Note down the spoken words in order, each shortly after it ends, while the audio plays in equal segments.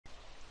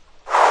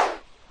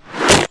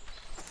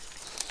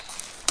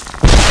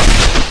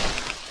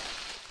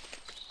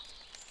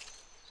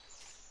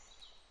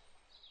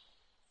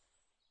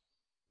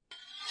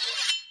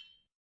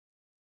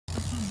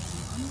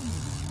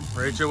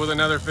Rachel with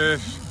another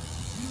fish.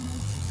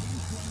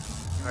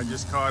 I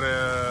just caught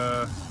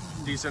a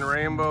decent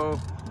rainbow.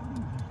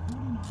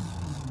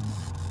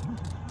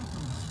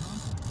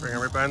 Bring it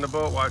right behind the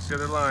boat. Watch the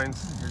other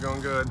lines. You're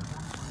going good.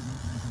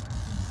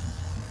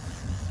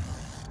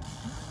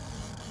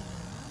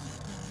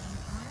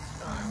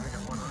 Oh, I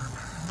got one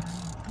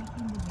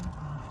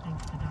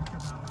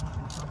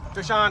arm.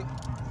 Fish on.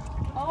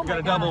 Oh, we got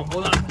a double.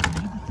 Hold on.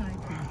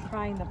 I'm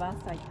trying the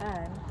best I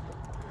can.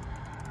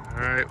 All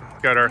right,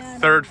 got our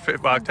third fish,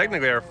 well,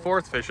 technically our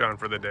fourth fish on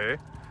for the day.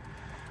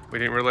 We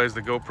didn't realize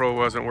the GoPro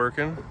wasn't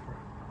working.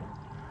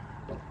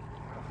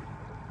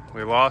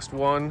 We lost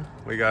one.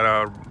 We got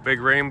a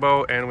big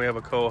rainbow and we have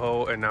a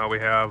coho, and now we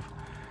have,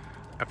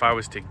 if I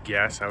was to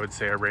guess, I would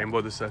say a rainbow.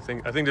 This I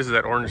think this is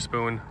that orange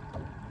spoon.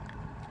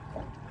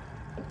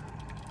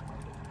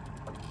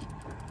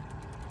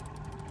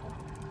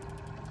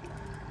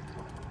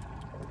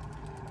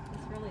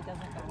 This really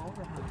doesn't go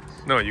over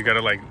much. No, you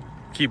gotta like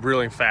keep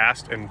reeling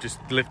fast and just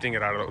lifting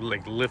it out of,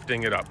 like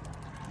lifting it up.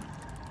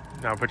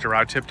 Now put your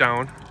rod tip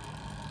down.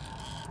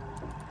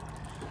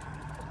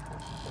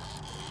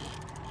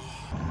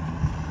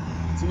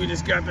 So we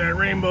just got that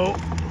rainbow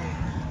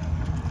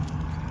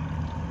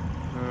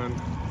on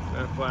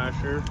that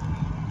flasher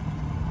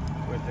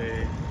with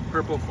a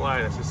purple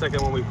fly. That's the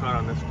second one we've caught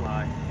on this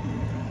fly.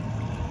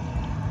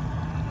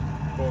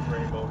 Both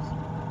rainbows.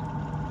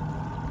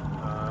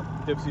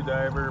 Dipsy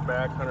diver,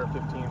 back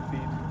 115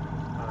 feet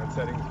on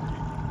setting 3.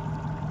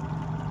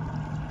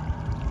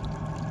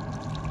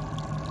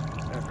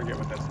 I forget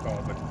what that's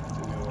called, but it's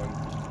a new one.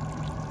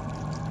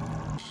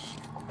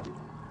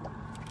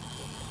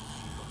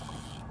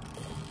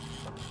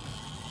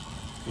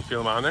 You feel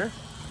them on there?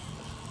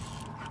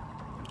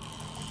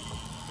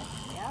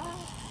 Yeah.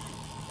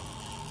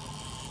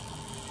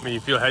 I mean, you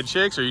feel head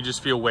shakes or you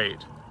just feel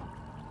weight?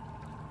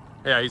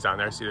 Yeah, he's on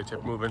there. I see the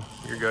tip moving.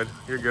 You're good.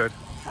 You're good.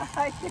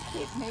 You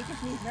keep making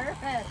me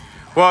nervous.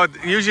 Well,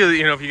 usually,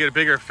 you know, if you get a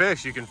bigger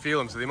fish, you can feel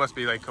them. So they must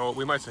be like,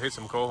 we might hit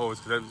some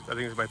cohos because I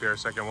think this might be our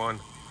second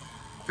one.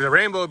 Because the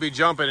rainbow would be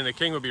jumping and the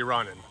king would be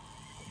running.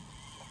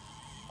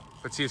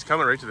 But see, it's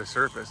coming right to the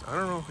surface. I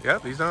don't know.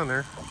 Yep, he's on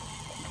there.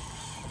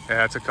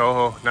 Yeah, it's a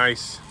coho.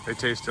 Nice. They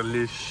taste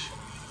delish.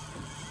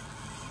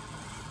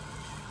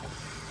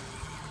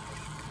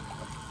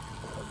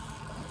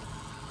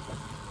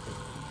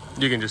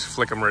 You can just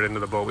flick him right into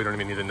the boat. We don't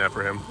even need a net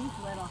for him. He's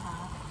little, huh?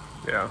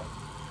 Yeah.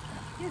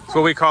 It's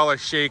what we call a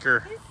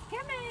shaker. He's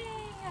skimming.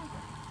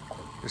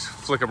 Just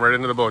flick him right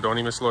into the boat. Don't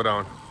even slow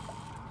down.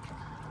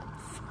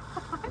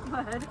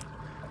 Good.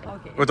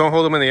 Okay. Well, don't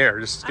hold him in the air.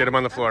 Just get him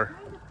on the floor.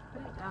 I'm trying to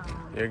put it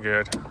down You're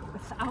good.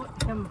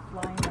 without him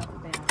flying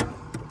up there.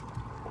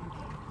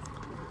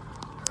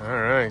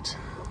 All right.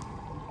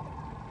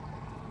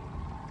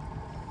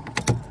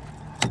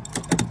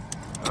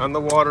 On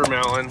the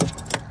watermelon.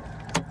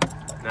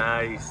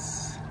 Nice.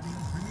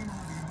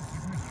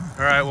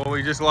 All right, well,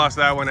 we just lost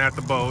that one at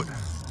the boat.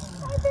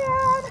 My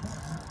bad.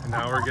 And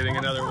now we're getting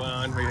another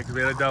one because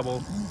we had a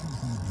double.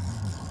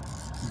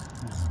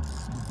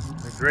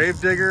 The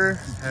Gravedigger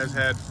has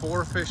had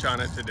 4 fish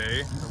on it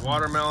today. The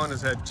watermelon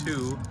has had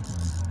 2.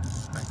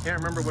 I can't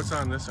remember what's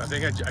on this. I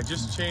think I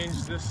just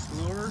changed this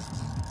lure.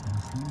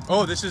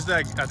 Oh, this is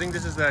that, I think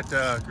this is that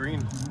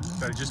green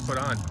that I just put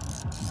on.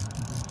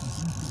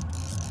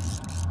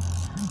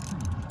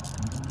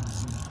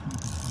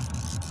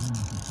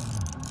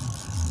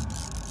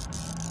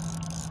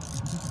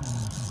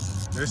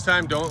 This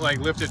time, don't like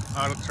lift it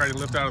out, try to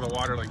lift out of the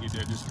water like you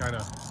did. Just kind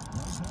of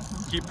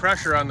keep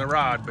pressure on the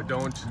rod, but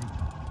don't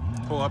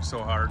pull up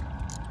so hard.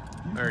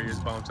 There he is,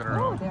 bouncing around.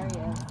 Oh, there he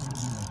is.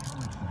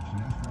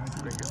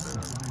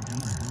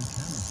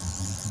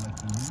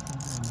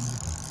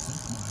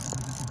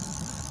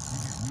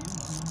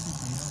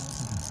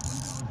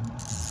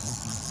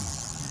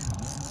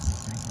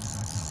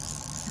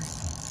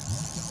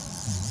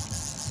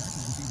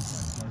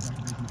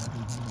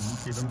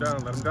 Keep him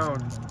down, let him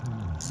down.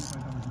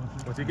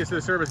 Once he gets to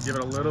the surface, give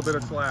it a little bit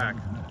of slack.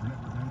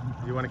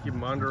 You want to keep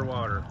them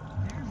underwater.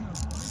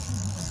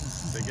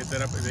 They get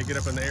that up. If they get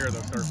up in the air,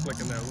 they'll start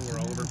flicking that lure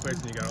all over the place,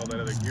 and you got all that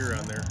other gear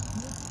on there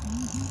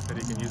that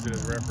he can use it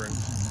as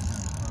reference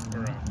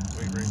or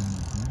weight rate.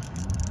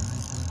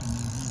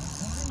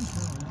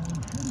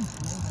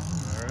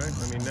 All right,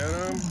 let me net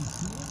him.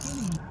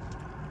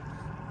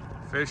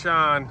 Fish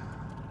on.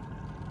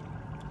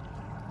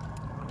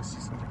 Let me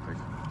see something quick.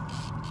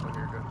 Oh,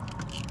 you're good.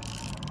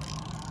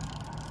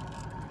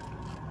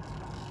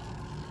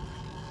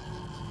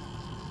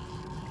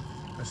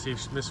 Let's see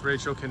if Miss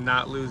Rachel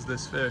cannot lose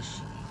this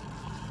fish.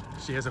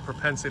 She has a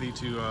propensity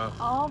to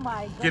Oh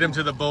my God. get him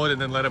to the boat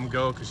and then let him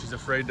go because she's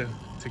afraid to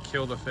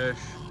kill the fish.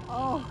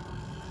 Oh.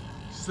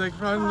 She's like,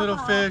 run, little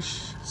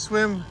fish,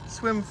 swim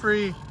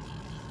free.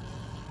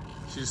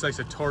 She just likes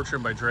to torture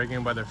him by dragging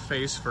him by their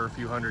face for a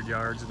few hundred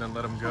yards and then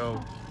let him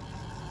go.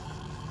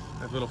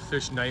 Have little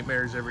fish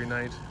nightmares every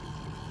night.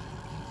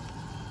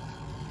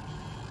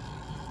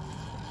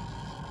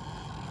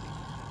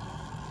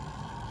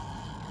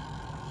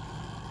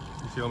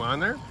 You feel him on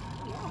there?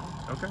 Yeah.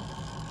 Okay.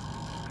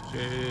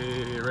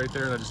 Okay, right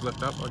there, and I just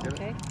lift up. I'll get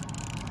Okay. it.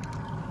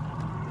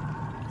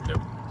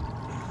 Yep.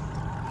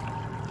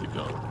 Keep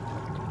going.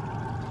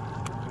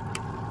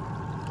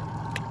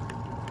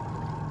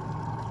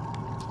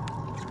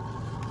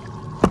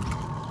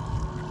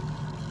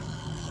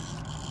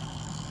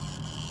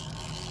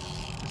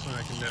 This one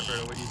I can net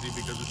right away easy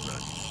because it's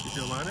not. You see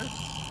the line there?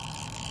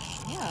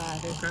 Yeah,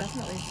 there's Okay.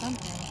 definitely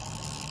something.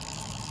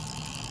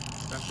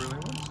 That really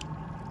was?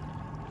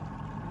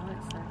 Oh,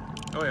 it's there.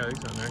 Oh yeah,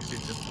 he's on there. I see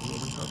just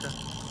moving. Okay.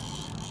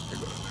 Here,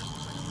 go down there.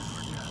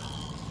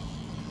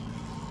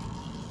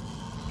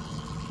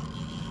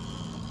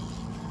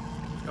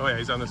 Oh yeah,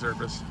 he's on the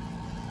surface.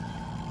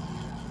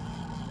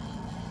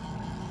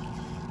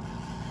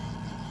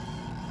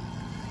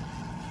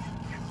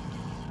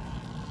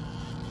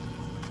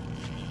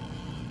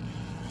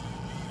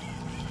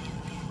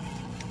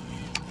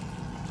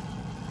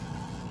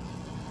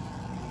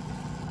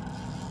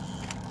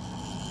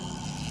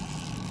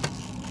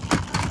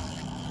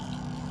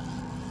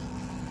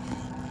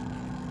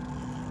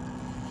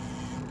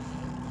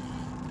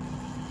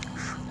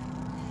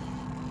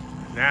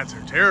 Gnats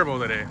are terrible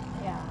today.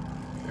 Yeah.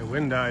 The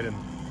wind died and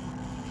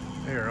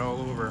they are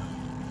all over.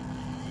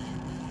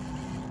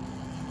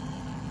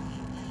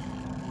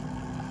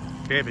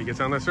 Okay, if he gets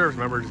on the surface,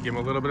 remember, just give him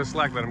a little bit of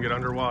slack, let him get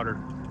underwater.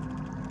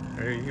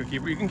 There, you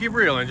can keep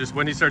reeling. Just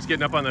when he starts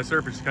getting up on the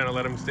surface, just kind of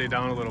let him stay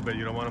down a little bit.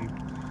 You don't want him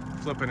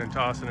flipping and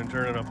tossing and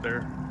turning up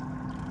there.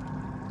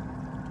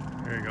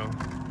 There you go.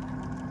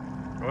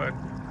 Go ahead.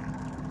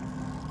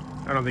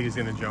 I don't think he's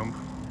gonna jump.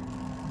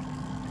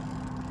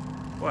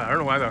 Boy, I don't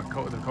know why the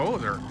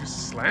cohos are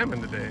just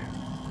slamming today.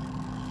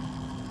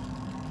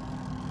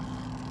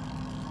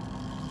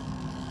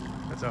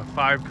 That's a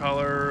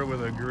 5-color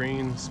with a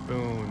green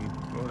spoon.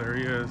 Oh, there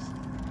he is.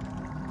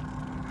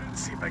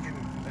 Let's see if I can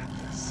net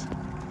this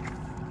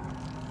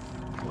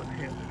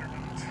one-handed or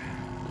not.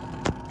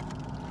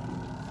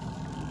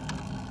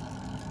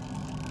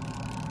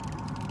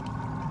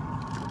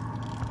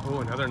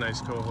 Oh, another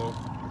nice coho.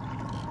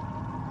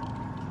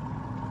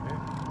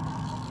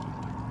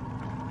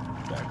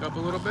 Back up a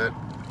little bit.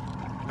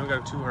 Don't got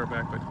it too hard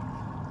back, but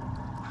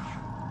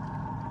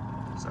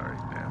sorry,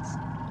 gnats.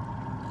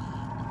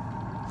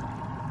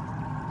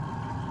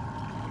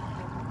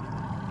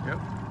 Yep.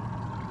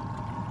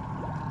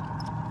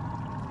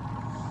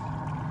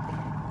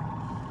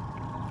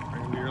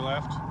 Bring him to your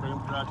left. Bring him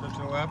to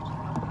the left.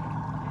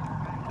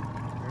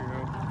 There you go.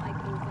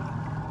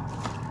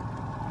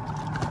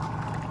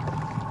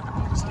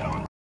 Just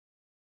down.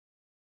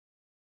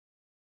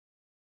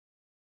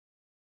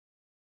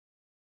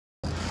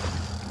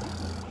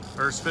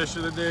 First fish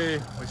of the day.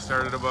 We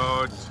started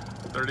about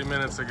 30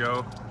 minutes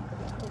ago.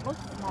 It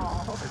looks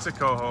small. It's a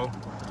coho.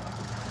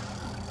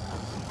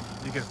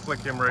 You can flick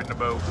him right in the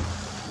boat.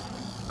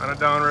 On a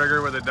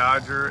downrigger with a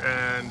dodger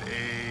and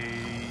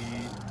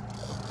a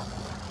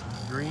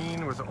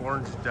green with an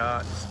orange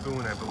dot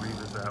spoon, I believe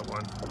is that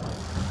one.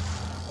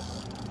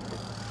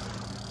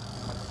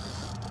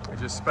 It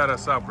just sped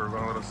us up. We were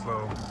going a little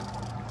slow.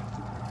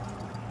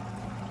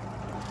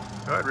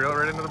 Go ahead, reel it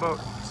right into the boat.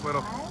 Just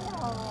little. I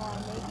know.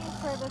 I'm making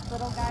sure this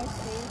little guy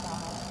stays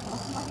on. Oh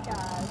my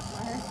gosh,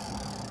 Mark.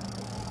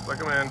 Flick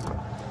him in.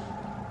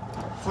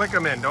 Flick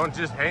him in. Don't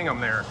just hang him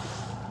there.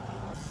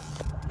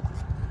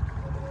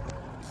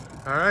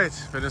 All right,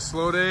 been a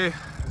slow day.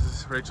 This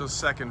is Rachel's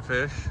second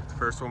fish. The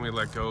first one we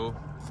let go,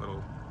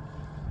 little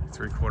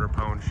 3/4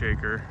 pound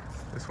shaker.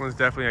 This one's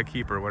definitely a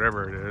keeper,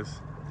 whatever it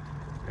is.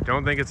 I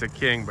don't think it's a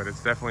king, but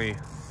it's definitely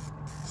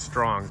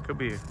strong. It could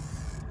be.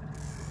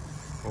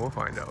 We'll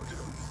find out.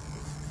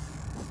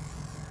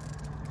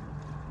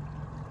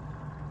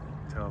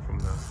 Tell from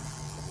the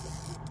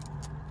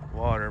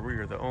water we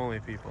are the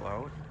only people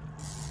out.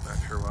 Not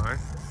sure why.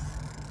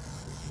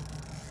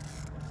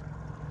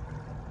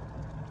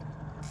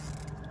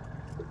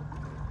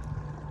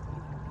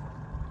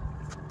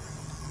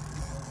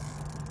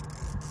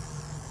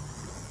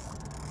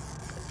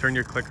 Turn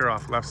your clicker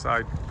off, left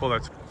side. Pull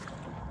that. So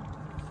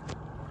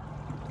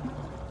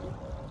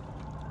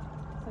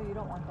you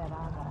don't want that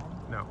on then?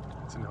 No,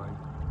 it's annoying.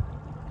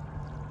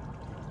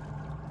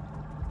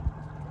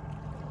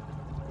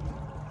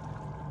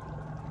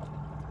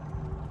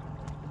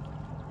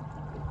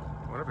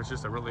 I wonder if it's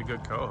just a really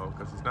good coho,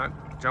 because it's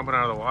not jumping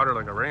out of the water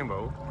like a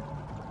rainbow.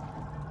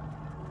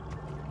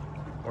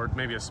 Or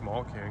maybe a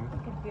small king. You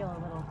can feel a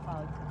little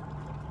tug.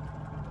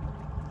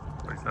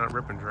 But he's not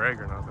rip and drag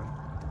or nothing.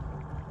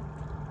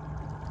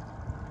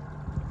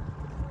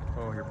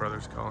 Oh, your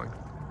brother's calling.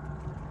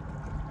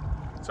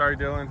 Sorry,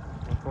 Dylan.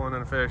 I'm pulling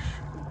in a fish.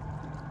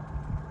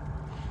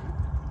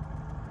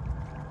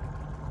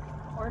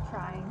 Or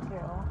trying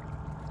to.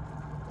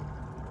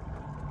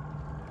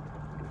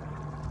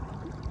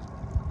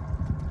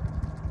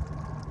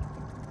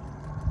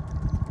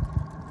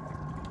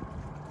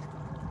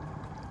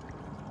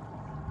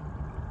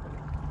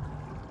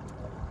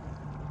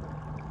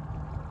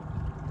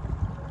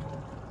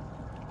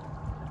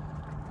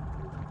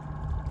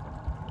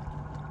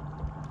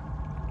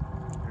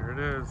 Here it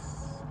is.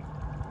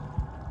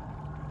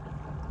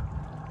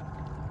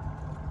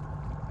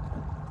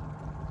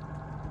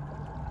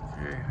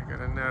 I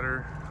got a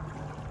netter.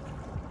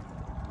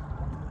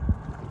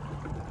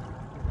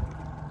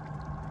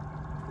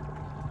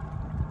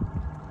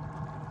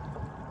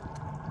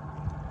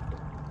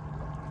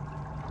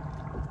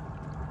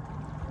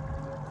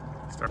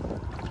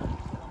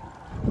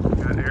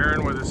 Got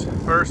Aaron with his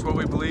first, what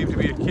we believe to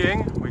be a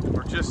king.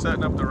 We're just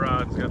setting up the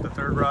rod. He's got the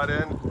third rod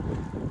in.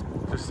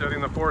 Just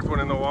setting the fourth one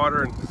in the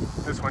water, and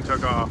this one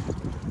took off.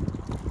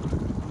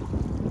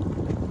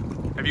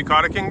 Have you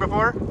caught a king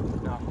before?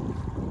 No.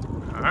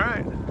 All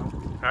right.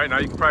 All right, now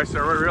you can probably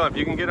start reeling. If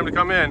you can get him to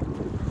come in,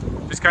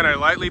 just kind of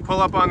lightly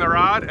pull up on the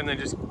rod and then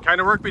just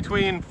kind of work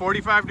between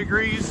 45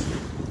 degrees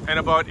and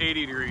about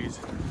 80 degrees.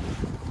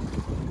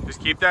 Just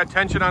keep that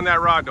tension on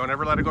that rod. Don't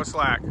ever let it go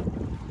slack.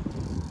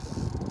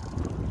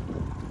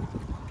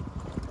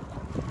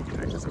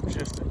 Tighten this up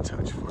just a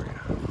touch for you.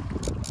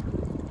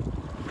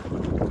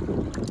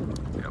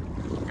 Yep,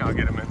 I'll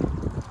get him in.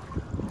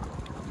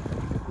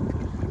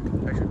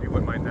 Actually, if you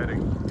wouldn't mind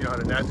netting, you know how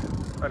to net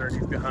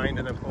underneath behind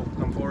and then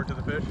come forward to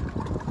the fish.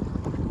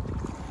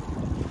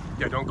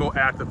 Yeah, don't go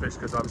at the fish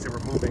because obviously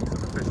we're moving, so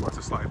the fish wants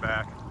to slide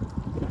back.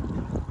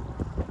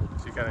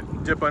 So you kind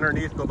of dip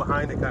underneath, go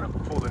behind, and kind of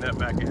pull the net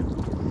back in.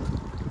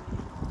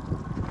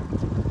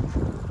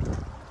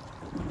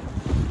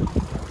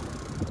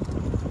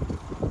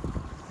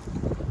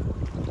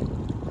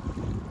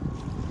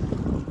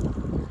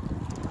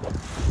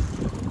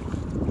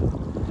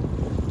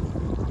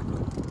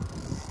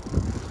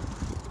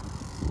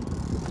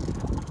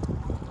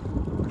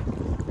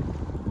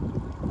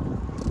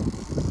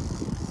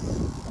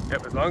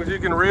 Yep, as long as you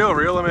can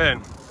reel him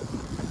in.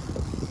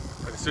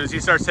 But as soon as he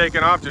starts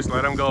taking off, just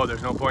let him go.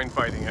 There's no point in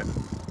fighting it.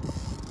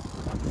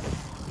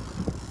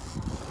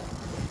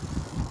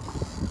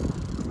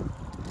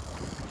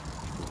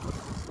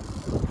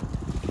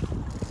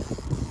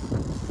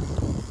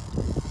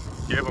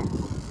 Give him.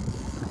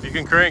 If you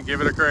can crank, give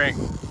it a crank.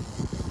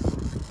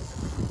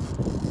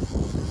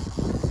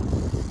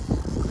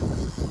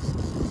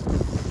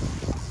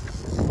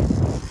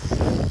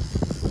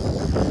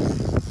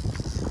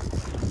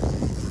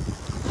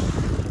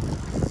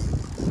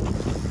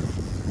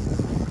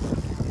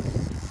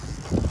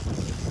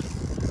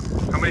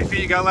 How many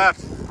feet you got left?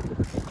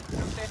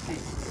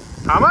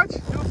 250. How much?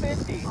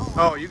 250.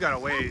 Oh, you got a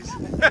ways.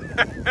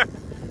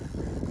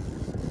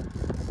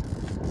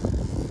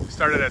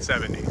 Started at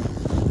 70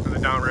 for the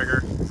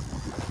downrigger,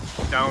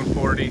 down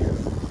 40,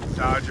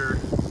 Dodger,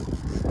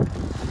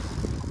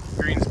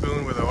 green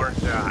spoon with an orange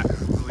dot. I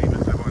believe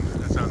it's the one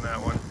that's on that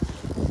one.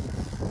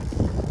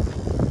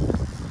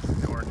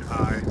 The orange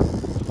eye.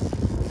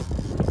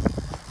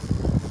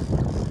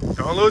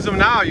 Don't lose them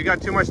now. You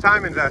got too much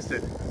time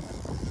invested.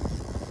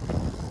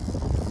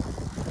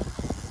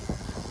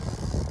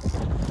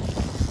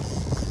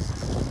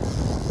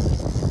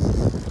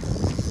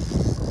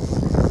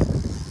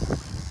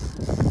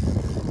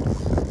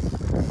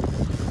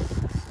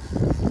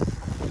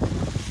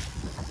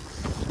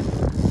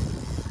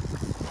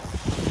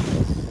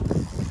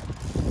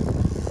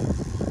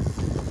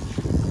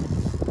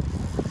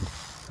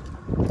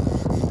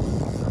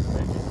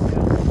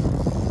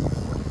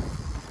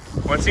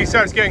 Once he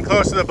starts getting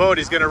close to the boat,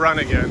 he's going to run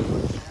again.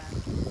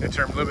 And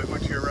turn a little bit more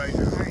to your right.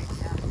 Alright,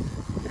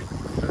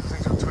 Those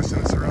things are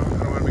twisting us around.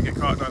 I don't want him to get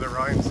caught in other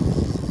lines.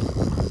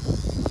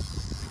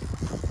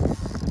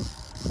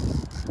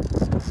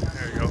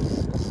 There you go.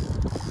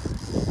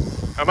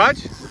 How much?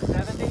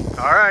 70.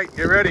 All right,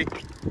 get ready.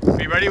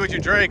 Be ready with your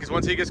drag, because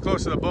once he gets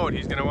close to the boat,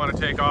 he's going to want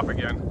to take off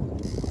again.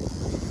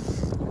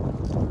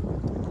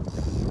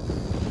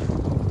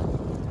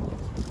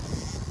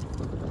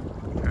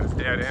 There's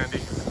Dad Andy.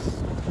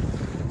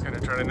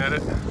 Try to net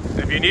it.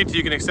 If you need to,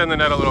 you can extend the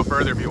net a little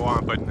further if you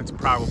want, but it's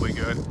probably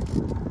good.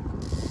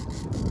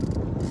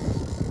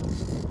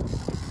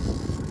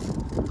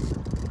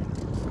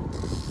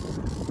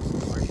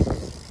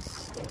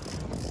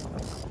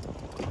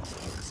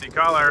 See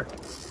color.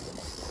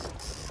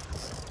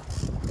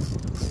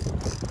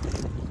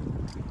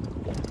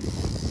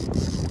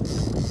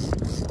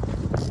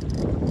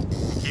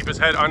 Keep his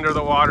head under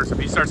the water, so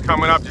if he starts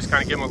coming up, just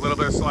kind of give him a little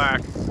bit of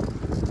slack.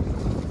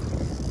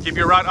 Keep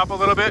your rod up a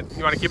little bit.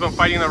 You want to keep him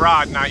fighting the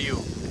rod, not you.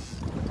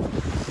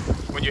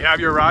 When you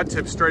have your rod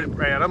tipped straight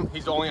at him,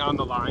 he's only on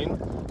the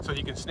line, so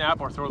he can snap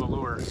or throw the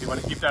lure. So you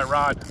want to keep that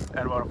rod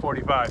at about a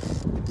 45.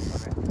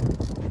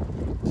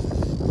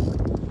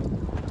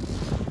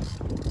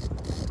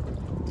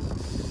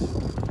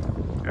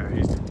 Yeah,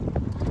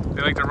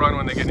 they like to run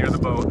when they get near the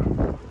boat.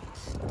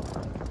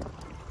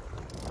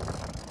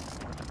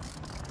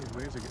 These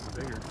waves are getting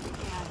bigger.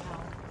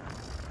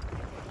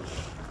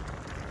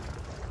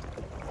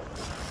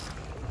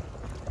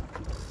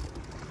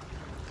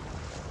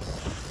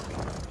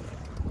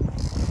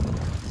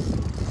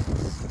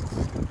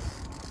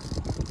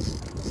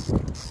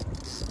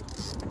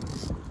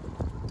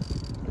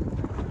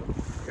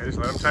 Just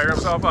let him tire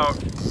himself out,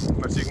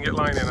 unless you can get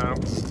line in on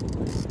him.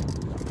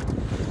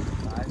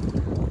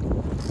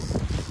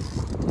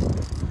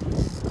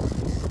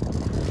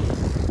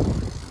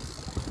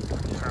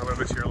 Turn a little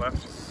bit to your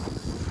left.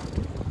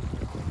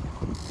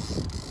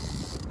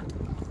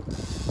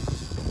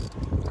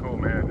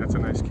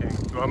 That's a nice king.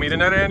 You want me to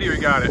net, Andy, or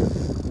you got it?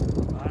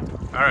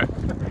 All right.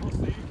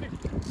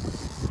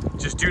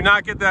 Just do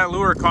not get that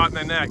lure caught in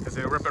the net because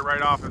it'll rip it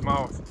right off his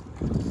mouth.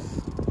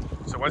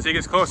 So once he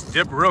gets close,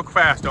 dip real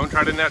fast. Don't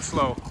try to net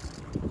slow.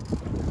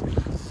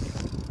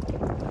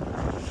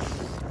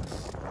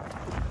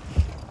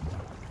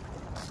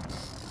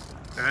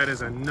 That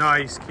is a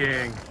nice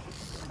king.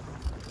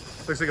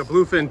 Looks like a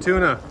bluefin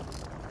tuna.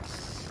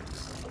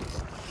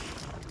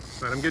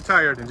 Let him get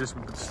tired and just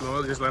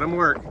slowly, just let him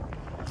work.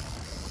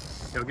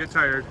 He'll get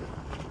tired.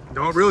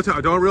 Don't reel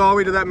all the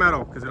way to that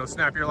metal because it'll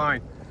snap your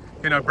line.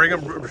 You know,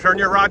 turn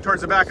your rod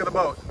towards the back of the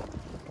boat.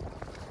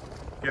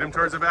 Get him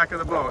towards the back of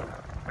the boat.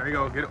 There you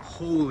go. Get it.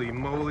 Holy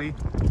moly.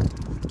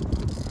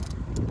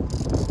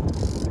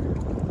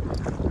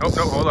 Oh,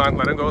 no, hold on.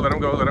 Let him go, let him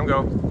go, let him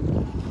go.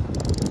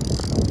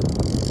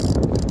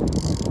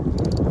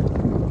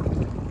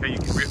 Okay, you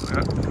can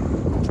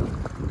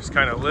just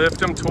kind of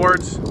lift him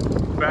towards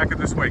the back of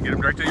this way. Get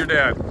him right to your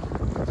dad.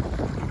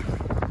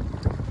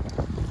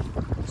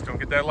 Just don't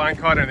get that line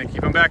caught in it.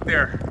 Keep him back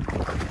there.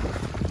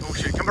 Oh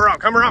shit, come around,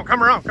 come around,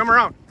 come around, come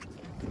around.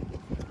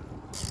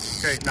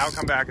 Okay, now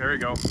come back. There you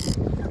go.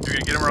 You're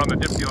gonna get him around the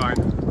dipsy line,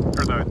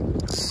 or the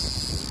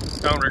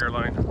downrigger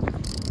line.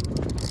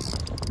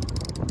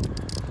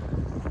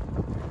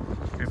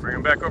 Okay, bring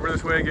him back over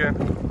this way again.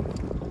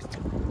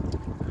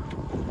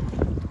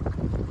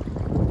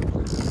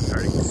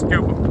 Alright, scoop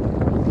him.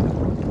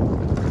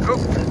 Oh,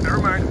 never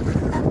mind.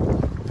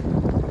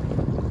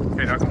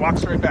 Okay, now walk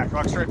straight back,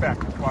 walk straight back,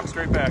 walk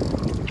straight back.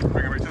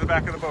 Bring him right to the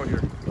back of the boat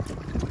here.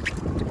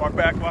 Walk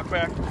back, walk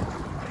back.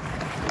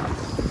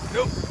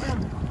 Nope.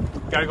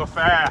 Gotta go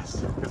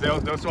fast, because they'll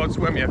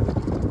outswim you.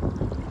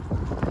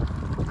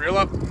 Reel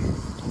up.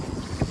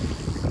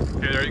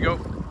 Okay, there you go.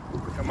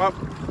 Come up.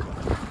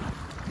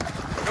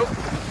 Nope.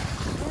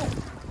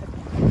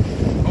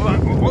 Hold on,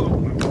 hold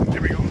on.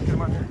 Here we go. Get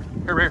him on here.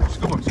 Here, right here.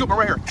 Scoop him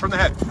right here. From the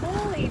head.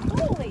 Holy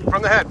moly.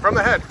 From the head, from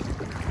the head.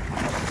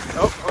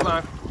 Oh, hold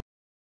on.